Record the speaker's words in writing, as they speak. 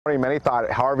Many thought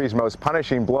Harvey's most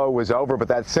punishing blow was over, but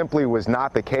that simply was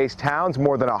not the case. Towns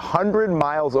more than 100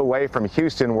 miles away from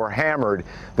Houston were hammered.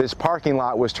 This parking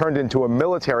lot was turned into a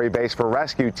military base for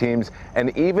rescue teams,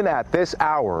 and even at this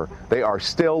hour, they are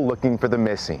still looking for the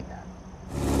missing.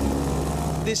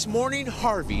 This morning,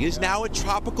 Harvey is now a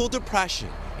tropical depression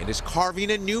and is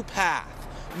carving a new path,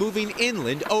 moving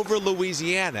inland over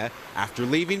Louisiana after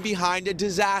leaving behind a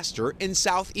disaster in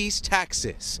southeast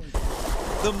Texas.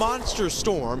 The monster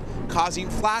storm causing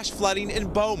flash flooding in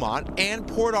Beaumont and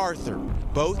Port Arthur,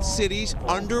 both cities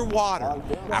underwater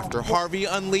after Harvey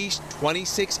unleashed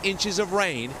 26 inches of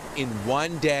rain in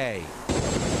one day.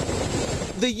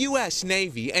 The U.S.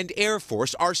 Navy and Air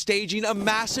Force are staging a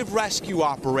massive rescue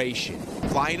operation,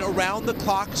 flying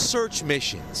around-the-clock search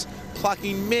missions,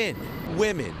 plucking men,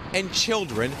 women, and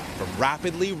children from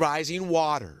rapidly rising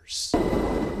waters.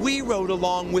 We rode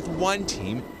along with one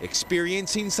team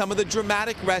experiencing some of the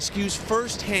dramatic rescues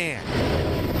firsthand.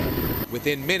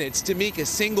 Within minutes, Tamika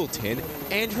Singleton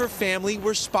and her family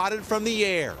were spotted from the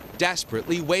air,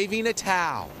 desperately waving a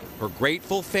towel. Her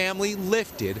grateful family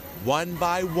lifted one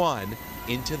by one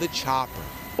into the chopper.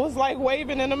 It was like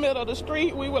waving in the middle of the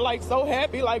street. We were like so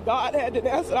happy, like God had to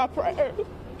answer our prayers.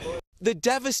 The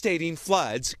devastating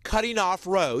floods cutting off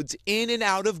roads in and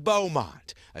out of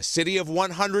Beaumont, a city of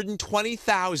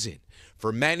 120,000.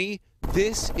 For many,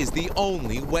 this is the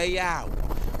only way out.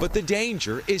 But the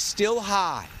danger is still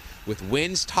high, with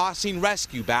winds tossing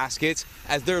rescue baskets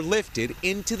as they're lifted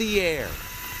into the air.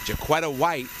 Jaquetta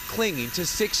White clinging to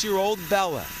 6-year-old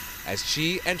Bella as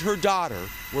she and her daughter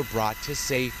were brought to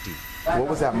safety. What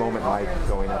was that moment like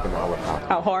going up in the helicopter?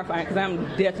 How horrifying, because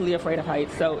I'm deathly afraid of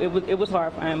heights, so it was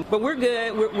horrifying. But we're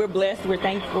good, we're blessed, we're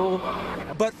thankful.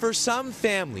 But for some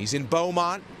families in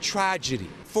Beaumont, tragedy.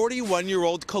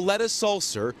 41-year-old Coletta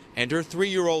Sulcer and her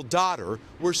 3-year-old daughter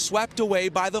were swept away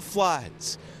by the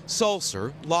floods.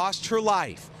 Sulcer lost her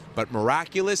life, but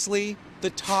miraculously, the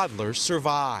toddler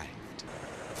survived.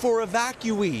 For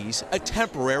evacuees, a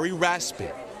temporary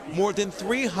respite. More than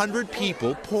 300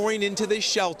 people pouring into this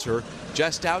shelter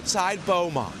just outside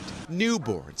Beaumont.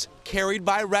 Newborns carried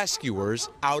by rescuers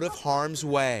out of harm's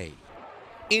way.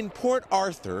 In Port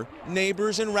Arthur,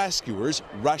 neighbors and rescuers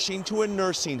rushing to a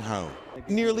nursing home.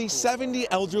 Nearly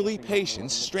 70 elderly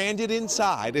patients stranded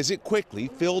inside as it quickly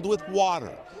filled with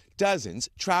water. Dozens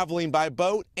traveling by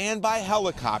boat and by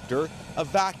helicopter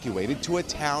evacuated to a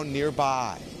town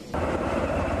nearby.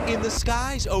 In the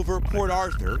skies over Port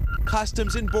Arthur,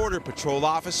 Customs and Border Patrol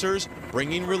officers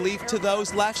bringing relief to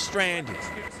those left stranded.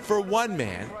 For one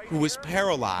man who was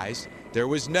paralyzed, there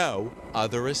was no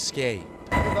other escape.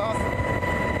 It was awesome.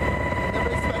 Never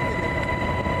expected it.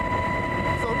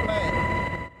 I'm so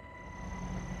glad.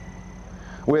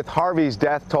 With Harvey's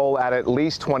death toll at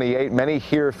least 28, many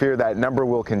here fear that number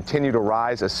will continue to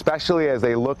rise, especially as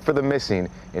they look for the missing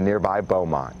in nearby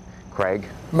Beaumont. Craig?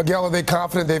 Miguel, are they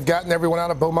confident they've gotten everyone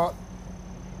out of Beaumont?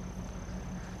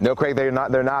 No, Craig, they're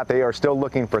not. They are still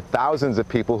looking for thousands of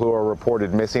people who are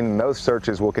reported missing, and those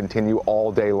searches will continue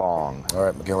all day long. All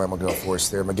right, Miguel Almaguer for us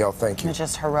there. Miguel, thank you.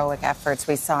 Just heroic efforts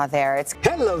we saw there.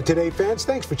 Hello, Today fans.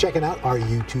 Thanks for checking out our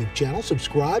YouTube channel.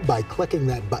 Subscribe by clicking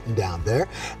that button down there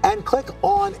and click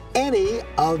on any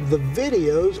of the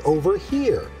videos over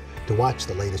here to watch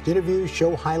the latest interviews,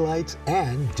 show highlights,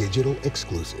 and digital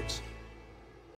exclusives.